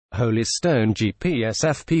Holy Stone GPS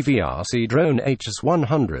FPV RC drone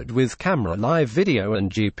HS100 with camera, live video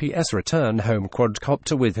and GPS return home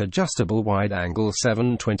quadcopter with adjustable wide-angle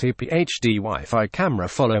 720p HD Wi-Fi camera.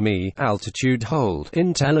 Follow me, altitude hold,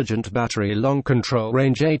 intelligent battery, long control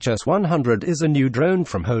range. HS100 is a new drone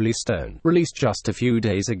from Holy Stone, released just a few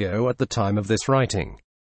days ago at the time of this writing.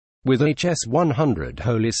 With HS100,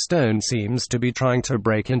 Holy Stone seems to be trying to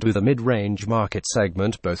break into the mid-range market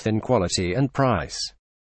segment both in quality and price.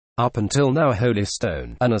 Up until now, Holy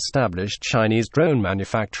Stone, an established Chinese drone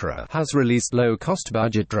manufacturer, has released low-cost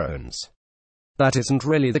budget drones. That isn't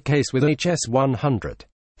really the case with HS100.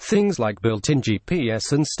 Things like built-in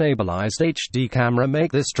GPS and stabilized HD camera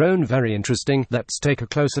make this drone very interesting. Let's take a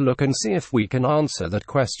closer look and see if we can answer that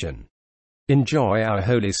question. Enjoy our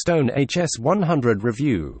Holy Stone HS100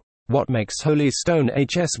 review. What makes Holy Stone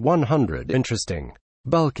HS100 interesting?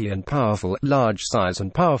 Bulky and powerful. Large size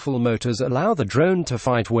and powerful motors allow the drone to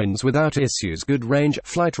fight winds without issues. Good range,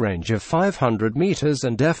 flight range of 500 meters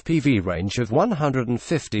and FPV range of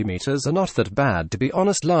 150 meters are not that bad, to be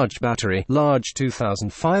honest. Large battery. Large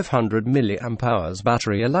 2500 mAh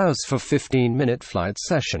battery allows for 15-minute flight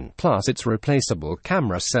session, plus its replaceable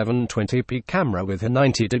camera, 720p camera with a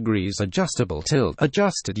 90 degrees adjustable tilt,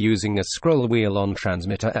 adjusted using a scroll wheel on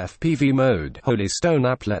transmitter. FPV mode. Holy Stone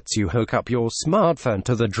app lets you hook up your smartphone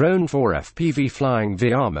to the drone for FPV flying.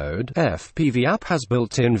 VR mode. FPV app has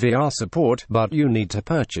built-in VR support, but you need to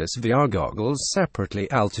purchase VR goggles separately.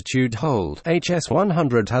 Altitude hold.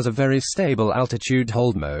 HS100 has a very stable altitude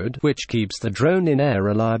hold mode, which keeps the drone in air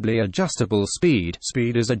reliably. Adjustable speed.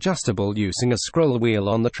 Speed is adjustable using a scroll wheel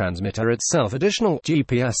on the transmitter itself. Additional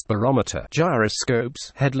GPS barometer,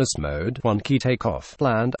 gyroscopes. Headless mode. One key takeoff.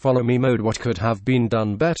 Planned. Follow me mode. What could have been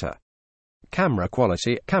done better? Camera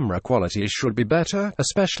quality. Camera quality should be better,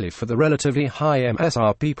 especially for the relatively high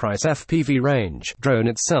MSRP price. FPV range. Drone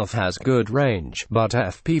itself has good range, but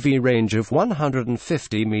FPV range of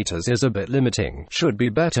 150 meters is a bit limiting. Should be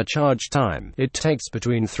better. Charge time. It takes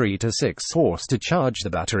between 3 to 6 hours to charge the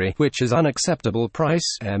battery, which is unacceptable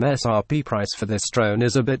price. MSRP price for this drone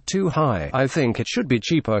is a bit too high. I think it should be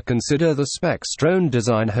cheaper. Consider the specs. Drone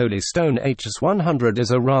design. Holy Stone HS100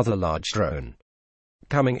 is a rather large drone,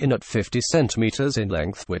 coming in at 50 centimeters in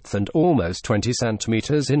length, width and almost 20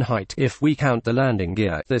 centimeters in height, if we count the landing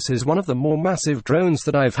gear. This is one of the more massive drones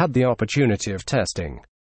that I've had the opportunity of testing.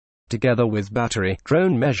 Together with battery,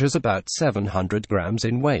 drone measures about 700 grams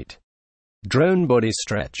in weight. Drone body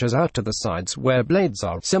stretches out to the sides where blades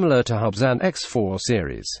are, similar to Hubsan X4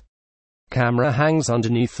 series. Camera hangs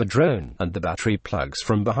underneath the drone, and the battery plugs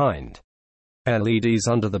from behind. LEDs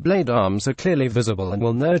under the blade arms are clearly visible and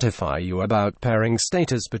will notify you about pairing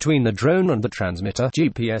status between the drone and the transmitter,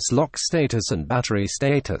 GPS lock status and battery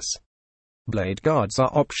status. Blade guards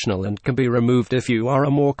are optional and can be removed if you are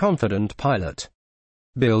a more confident pilot.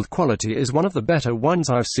 Build quality is one of the better ones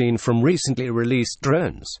I've seen from recently released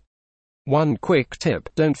drones. One quick tip: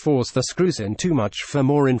 don't force the screws in too much. For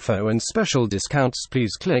more info and special discounts,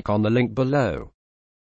 please click on the link below.